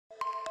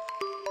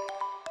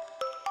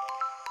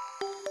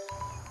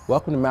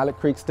Welcome to Mallard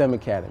Creek STEM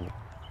Academy.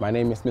 My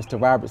name is Mr.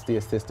 Roberts, the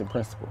assistant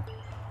principal.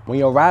 When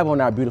you arrive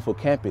on our beautiful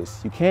campus,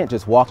 you can't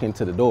just walk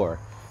into the door.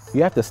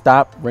 You have to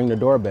stop, ring the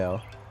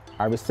doorbell.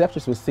 Our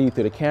receptionist will see you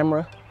through the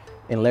camera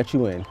and let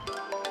you in.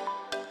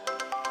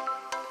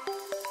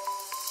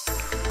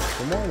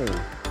 Good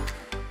morning.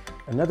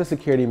 Another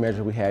security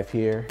measure we have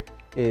here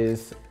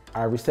is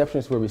our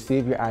receptionist will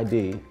receive your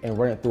ID and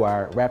run it through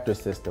our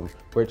Raptor system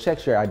where it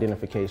checks your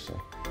identification.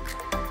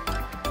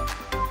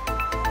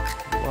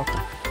 You're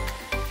welcome.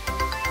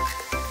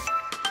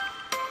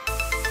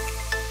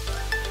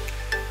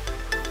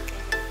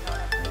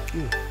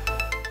 Thank you.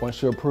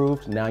 Once you're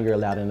approved, now you're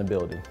allowed in the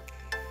building.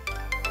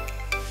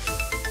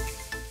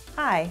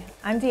 Hi,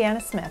 I'm Deanna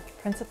Smith,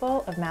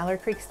 principal of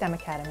Mallard Creek STEM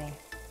Academy.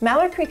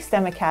 Mallard Creek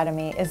STEM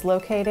Academy is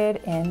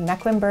located in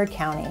Mecklenburg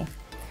County.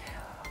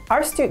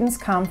 Our students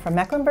come from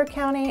Mecklenburg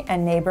County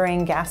and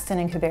neighboring Gaston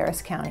and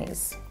Cabarrus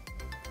counties.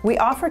 We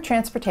offer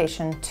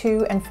transportation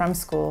to and from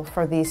school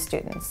for these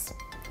students.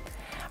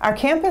 Our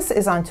campus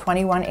is on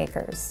 21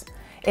 acres.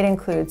 It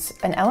includes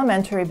an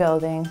elementary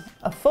building,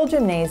 a full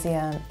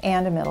gymnasium,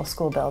 and a middle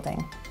school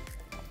building.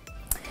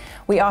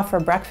 We offer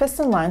breakfast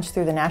and lunch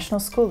through the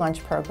National School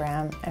Lunch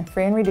Program, and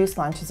free and reduced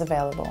lunch is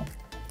available.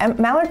 And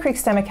Mallard Creek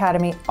STEM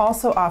Academy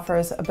also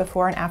offers a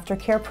before and after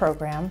care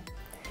program,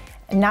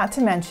 not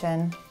to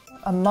mention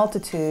a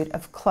multitude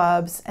of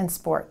clubs and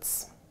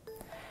sports.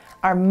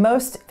 Our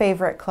most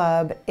favorite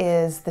club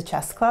is the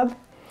chess club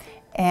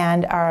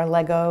and our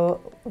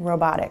Lego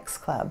robotics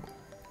club.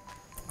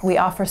 We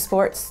offer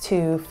sports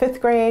to 5th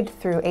grade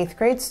through 8th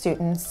grade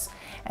students,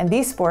 and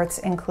these sports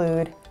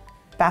include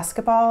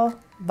basketball,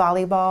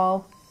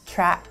 volleyball,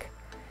 track,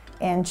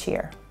 and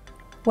cheer.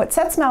 What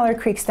sets Mallard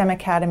Creek STEM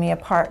Academy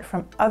apart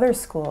from other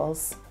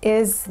schools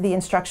is the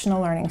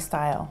instructional learning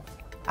style.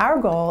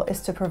 Our goal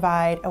is to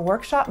provide a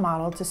workshop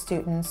model to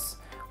students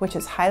which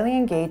is highly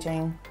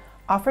engaging,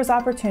 offers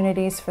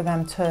opportunities for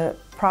them to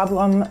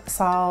problem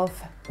solve,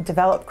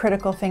 develop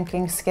critical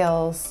thinking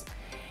skills,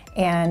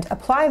 and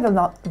apply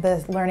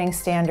the learning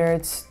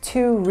standards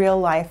to real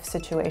life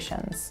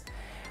situations.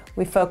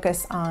 We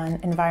focus on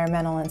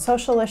environmental and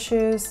social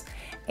issues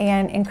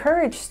and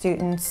encourage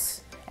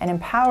students and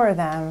empower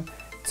them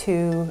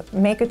to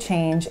make a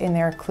change in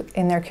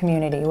their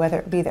community, whether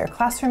it be their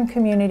classroom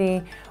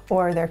community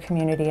or their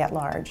community at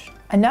large.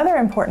 Another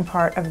important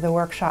part of the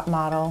workshop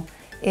model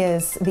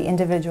is the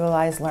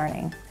individualized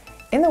learning.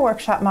 In the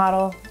workshop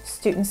model,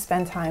 students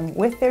spend time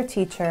with their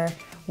teacher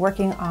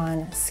working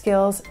on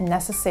skills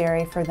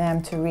necessary for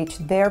them to reach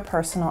their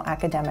personal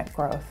academic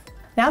growth.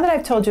 Now that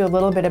I've told you a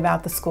little bit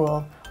about the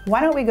school, why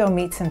don't we go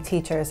meet some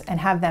teachers and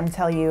have them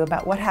tell you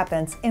about what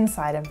happens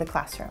inside of the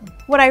classroom.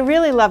 What I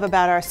really love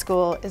about our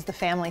school is the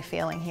family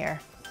feeling here.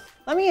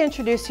 Let me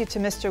introduce you to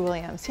Mr.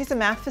 Williams. He's a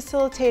math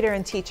facilitator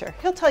and teacher.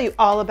 He'll tell you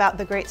all about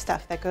the great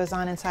stuff that goes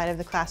on inside of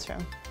the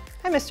classroom.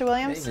 Hi, Mr.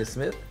 Williams. Hey, Ms.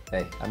 Smith.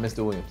 Hey, I'm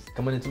Mr. Williams.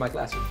 Coming into my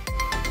classroom.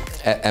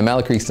 At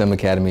Mallard Creek STEM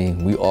Academy,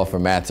 we offer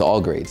math to all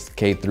grades,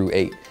 K through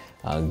 8.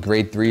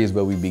 Grade 3 is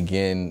where we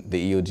begin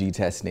the EOG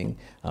testing,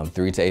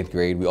 3 to 8th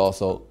grade. We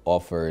also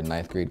offer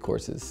 9th grade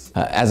courses.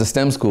 As a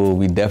STEM school,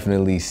 we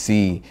definitely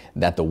see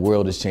that the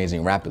world is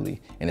changing rapidly,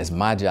 and it's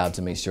my job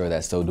to make sure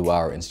that so do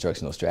our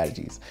instructional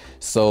strategies.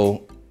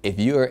 So if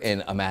you're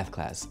in a math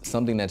class,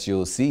 something that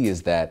you'll see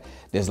is that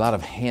there's a lot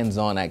of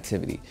hands-on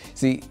activity.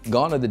 See,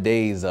 gone are the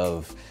days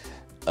of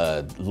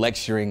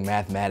lecturing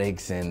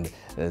mathematics and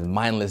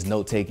mindless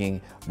note-taking.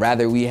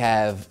 Rather, we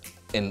have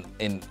an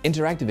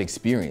interactive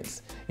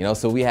experience. You know,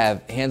 so we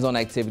have hands-on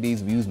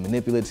activities, we use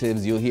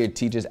manipulatives, you'll hear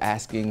teachers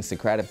asking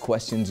Socratic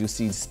questions, you'll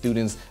see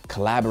students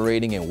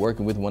collaborating and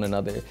working with one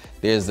another.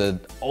 There's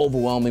an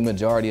overwhelming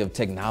majority of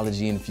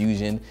technology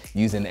infusion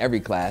used in every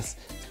class.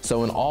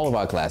 So in all of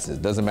our classes,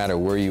 doesn't matter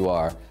where you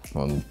are,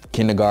 from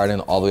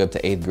kindergarten all the way up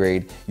to 8th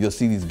grade, you'll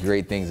see these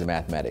great things in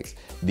mathematics.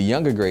 The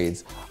younger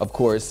grades, of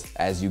course,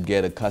 as you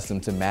get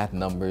accustomed to math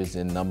numbers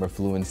and number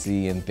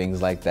fluency and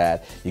things like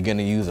that, you're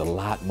gonna use a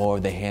lot more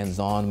of the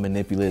hands-on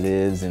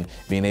manipulatives and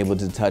being able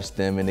to touch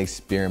them and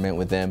experiment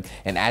with them.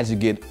 And as you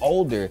get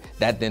older,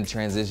 that then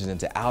transitions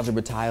into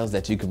algebra tiles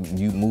that you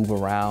move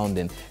around,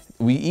 and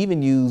we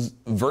even use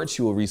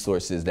virtual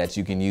resources that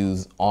you can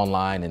use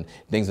online and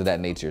things of that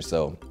nature.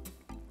 So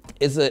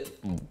it's a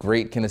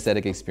great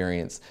kinesthetic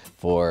experience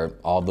for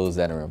all those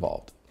that are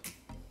involved.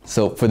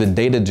 So for the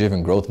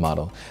data-driven growth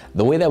model,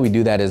 the way that we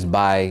do that is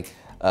by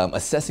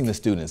assessing the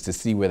students to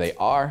see where they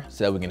are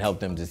so that we can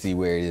help them to see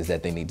where it is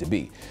that they need to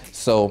be.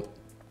 So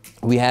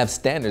we have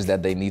standards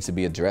that they need to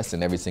be addressed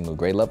in every single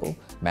grade level,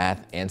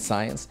 math and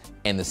science,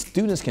 and the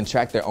students can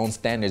track their own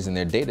standards in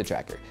their data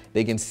tracker.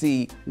 They can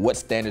see what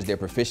standards they're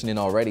proficient in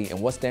already and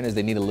what standards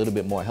they need a little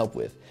bit more help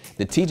with.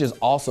 The teachers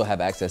also have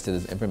access to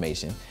this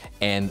information,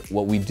 and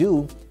what we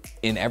do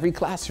in every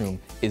classroom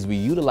is we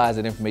utilize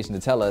that information to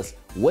tell us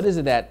what is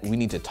it that we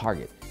need to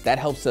target. That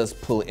helps us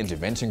pull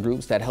intervention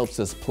groups, that helps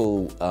us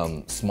pull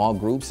small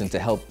groups, and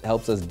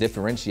helps us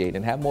differentiate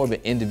and have more of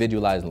an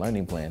individualized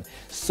learning plan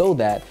so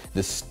that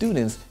the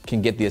students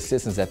can get the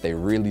assistance that they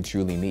really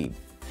truly need.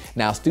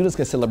 Now, students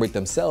can celebrate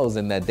themselves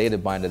in that data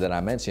binder that I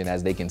mentioned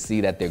as they can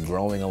see that they're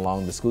growing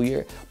along the school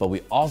year, but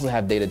we also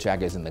have data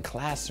trackers in the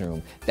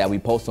classroom that we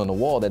post on the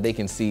wall that they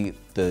can see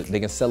they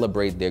can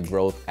celebrate their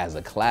growth as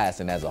a class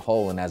and as a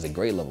whole and as a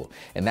grade level.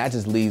 And that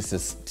just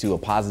leads to a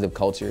positive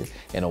culture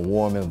and a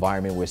warm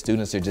environment where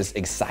students are just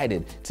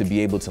excited to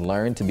be able to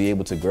learn, to be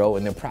able to grow,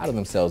 and they're proud of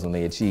themselves when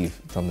they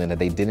achieve something that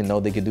they didn't know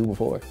they could do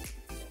before.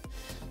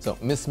 So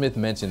Ms. Smith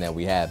mentioned that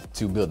we have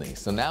 2 buildings.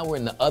 So now we're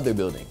in the other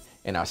building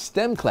and our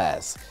STEM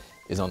class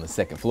is on the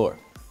 2nd floor.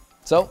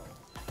 So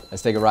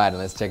let's take a ride and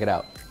let's check it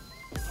out.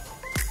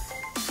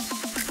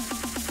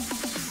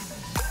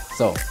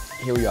 So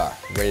here we are,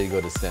 ready to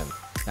go to STEM.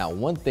 Now,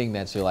 one thing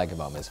that you'll like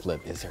about Ms.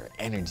 Flip is her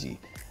energy.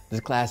 This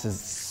class is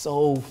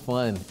so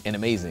fun and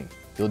amazing.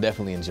 You'll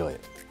definitely enjoy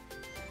it.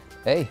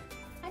 Hey.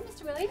 Hi,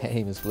 Mr. Willie.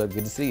 Hey, Ms. Flip,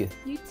 good to see you.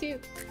 You too.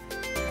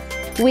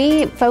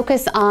 We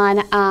focus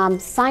on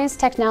science,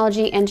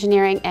 technology,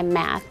 engineering, and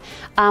math.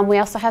 We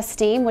also have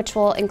STEAM, which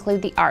will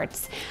include the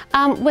arts.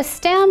 With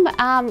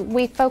STEM,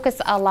 we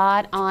focus a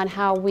lot on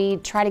how we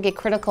try to get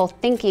critical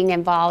thinking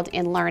involved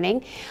in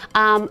learning.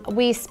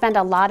 We spend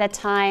a lot of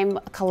time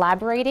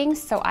collaborating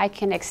so I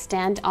can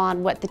extend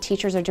on what the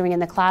teachers are doing in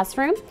the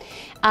classroom.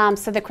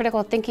 So the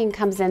critical thinking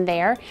comes in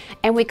there,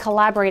 and we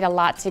collaborate a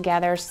lot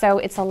together, so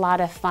it's a lot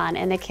of fun,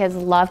 and the kids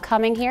love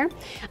coming here.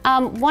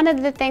 One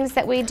of the things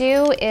that we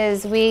do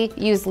is we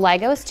use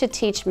Legos to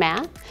teach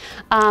math.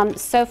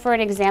 So for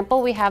an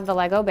example, we have the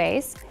Lego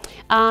base.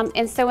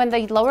 And so in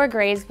the lower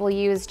grades, we'll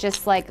use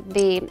just like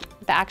the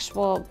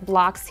actual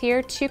blocks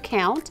here to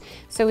count.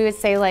 So we would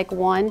say like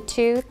 1,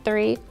 2,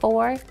 3,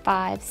 4,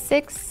 5,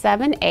 6,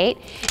 7, 8,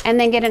 and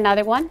then get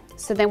another one.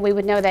 So then we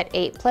would know that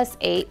 8 plus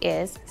 8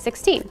 is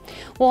 16.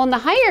 Well, in the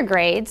higher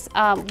grades,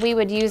 we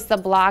would use the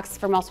blocks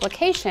for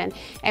multiplication,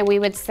 and we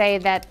would say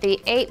that the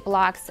 8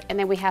 blocks, and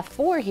then we have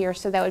 4 here,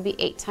 so that would be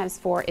 8 times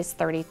 4 is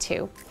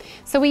 32.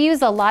 So we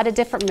use a lot of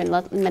different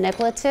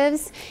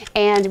manipulatives,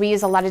 and we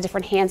use a lot of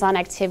different hands-on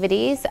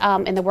activities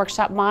in the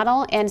workshop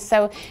model. And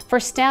so for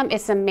STEM,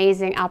 it's an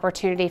amazing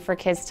opportunity for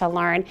kids to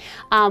learn.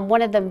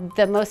 One of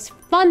the most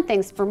fun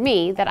things for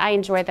me that I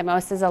enjoy the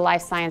most is the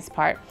life science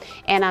part.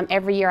 And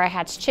every year I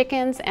hatch chickens,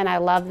 and I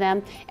love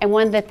them. And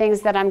one of the things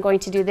that I'm going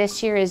to do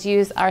this year is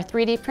use our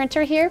 3D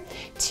printer here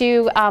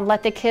to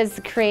let the kids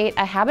create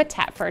a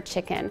habitat for a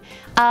chicken.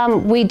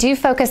 We do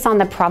focus on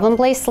the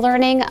problem-based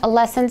learning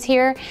lessons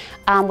here.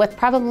 With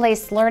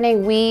problem-based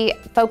learning, we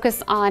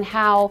focus on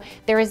how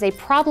there is a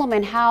problem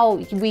and how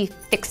we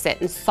fix it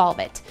and solve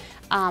it.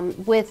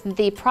 With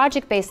the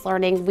project-based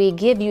learning, we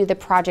give you the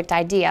project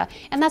idea,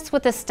 and that's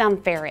what the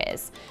STEM fair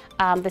is.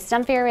 The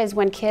STEM fair is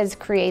when kids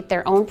create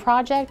their own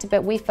project,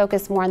 but we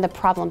focus more on the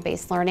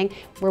problem-based learning,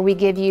 where we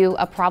give you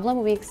a problem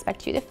and we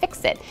expect you to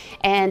fix it.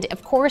 And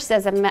of course,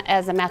 as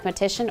a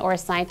mathematician or a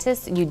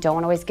scientist, you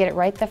don't always get it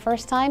right the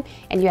first time,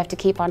 and you have to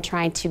keep on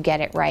trying to get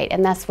it right.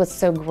 And that's what's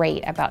so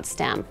great about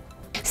STEM.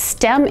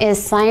 STEM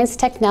is science,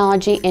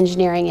 technology,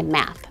 engineering, and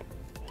math.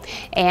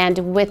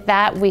 And with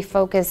that, we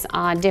focus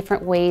on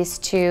different ways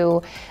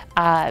to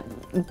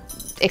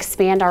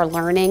expand our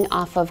learning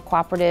off of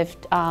cooperative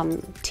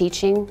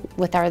teaching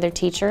with our other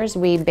teachers.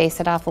 We base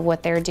it off of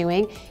what they're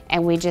doing,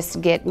 and we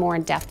just get more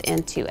in depth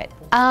into it.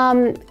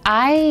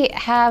 I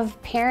have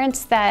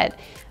parents that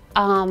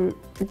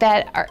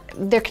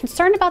they're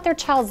concerned about their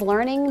child's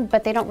learning,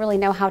 but they don't really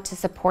know how to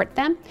support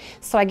them.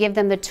 So I give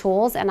them the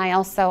tools, and I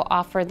also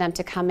offer them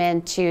to come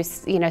in to,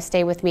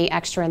 stay with me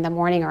extra in the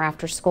morning or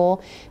after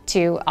school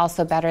to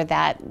also better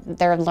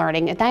their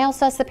learning. And I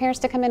also ask the parents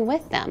to come in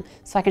with them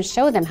so I can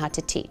show them how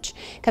to teach.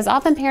 Because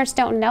often parents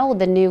don't know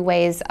the new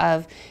ways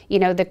of,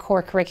 the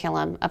core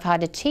curriculum of how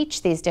to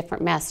teach these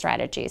different math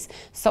strategies.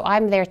 So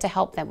I'm there to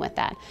help them with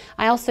that.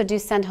 I also do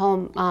send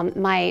home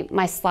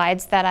my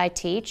slides that I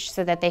teach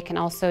so that they can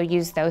also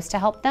use those to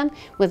help them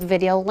with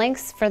video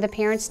links for the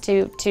parents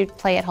to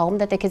play at home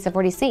that the kids have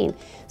already seen.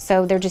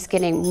 So they're just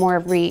getting more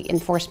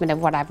reinforcement of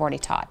what I've already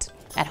taught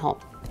at home.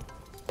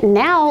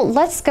 Now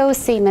let's go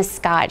see Miss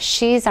Scott.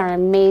 She's our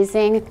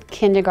amazing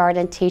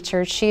kindergarten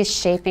teacher. She's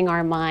shaping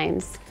our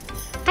minds.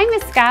 Hi,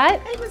 Miss Scott.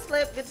 Hey, Miss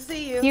Flip, good to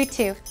see you. You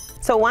too.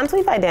 So once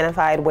we've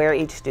identified where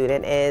each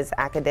student is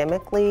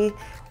academically,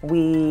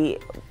 we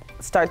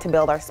start to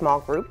build our small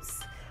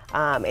groups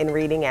in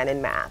reading and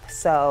in math.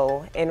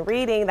 So in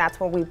reading, that's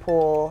when we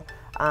pull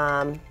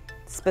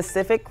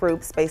specific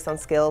groups based on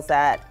skills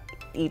that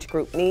each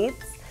group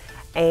needs.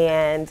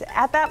 And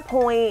at that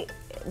point,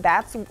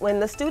 that's when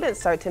the students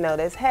start to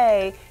notice,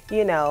 hey,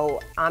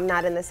 I'm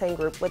not in the same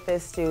group with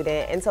this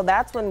student. And so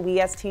that's when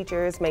we as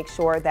teachers make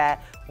sure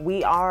that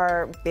we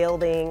are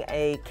building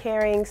a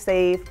caring,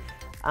 safe,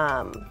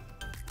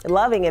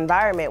 loving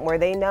environment where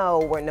they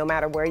know no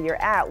matter where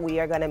you're at, we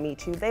are going to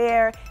meet you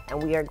there,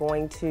 and we are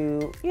going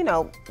to,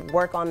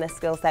 work on the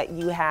skills that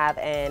you have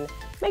and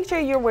make sure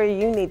you're where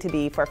you need to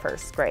be for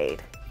first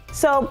grade.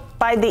 So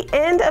by the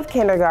end of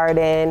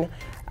kindergarten,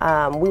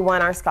 we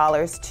want our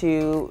scholars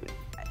to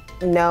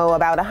know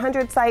about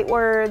 100 sight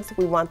words.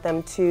 We want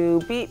them to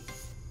be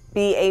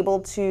able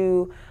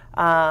to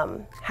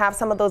have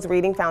some of those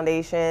reading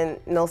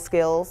foundational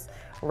skills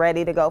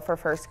ready to go for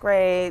first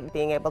grade,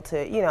 being able to,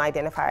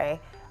 identify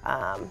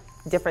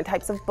different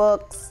types of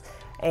books.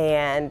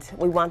 And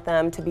we want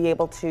them to be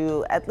able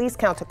to at least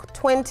count to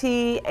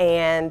 20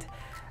 and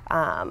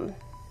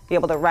be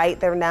able to write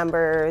their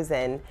numbers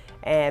and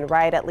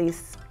write at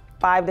least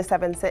 5 to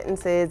 7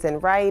 sentences in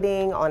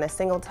writing on a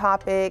single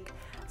topic.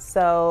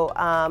 So,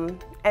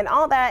 and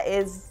all that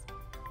is,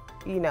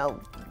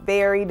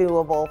 very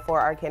doable for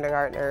our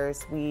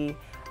kindergartners. We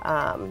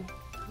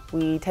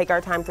take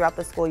our time throughout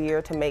the school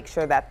year to make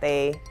sure that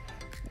they,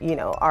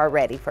 are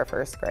ready for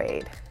first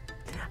grade.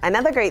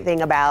 Another great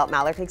thing about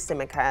Mallard Creek STEM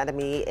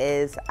Academy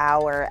is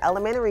our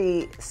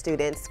elementary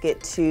students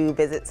get to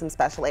visit some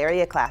special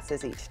area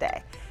classes each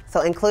day.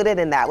 So included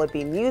in that would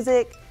be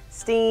music,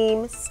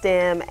 STEAM,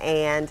 STEM,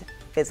 and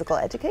physical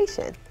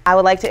education. I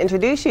would like to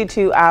introduce you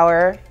to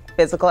our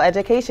physical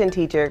education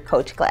teacher,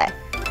 Coach Clay.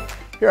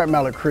 Here at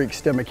Mallard Creek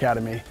STEM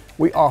Academy,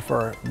 we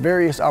offer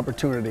various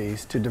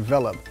opportunities to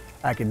develop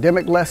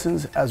academic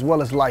lessons as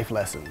well as life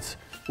lessons.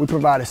 We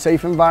provide a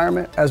safe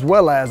environment as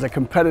well as a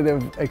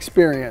competitive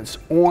experience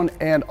on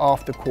and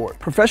off the court.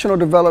 Professional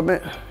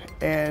development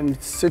in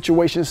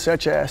situations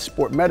such as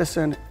sport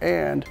medicine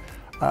and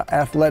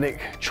athletic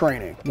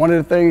training. One of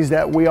the things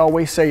that we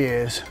always say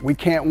is we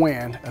can't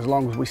win as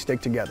long as we stick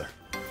together.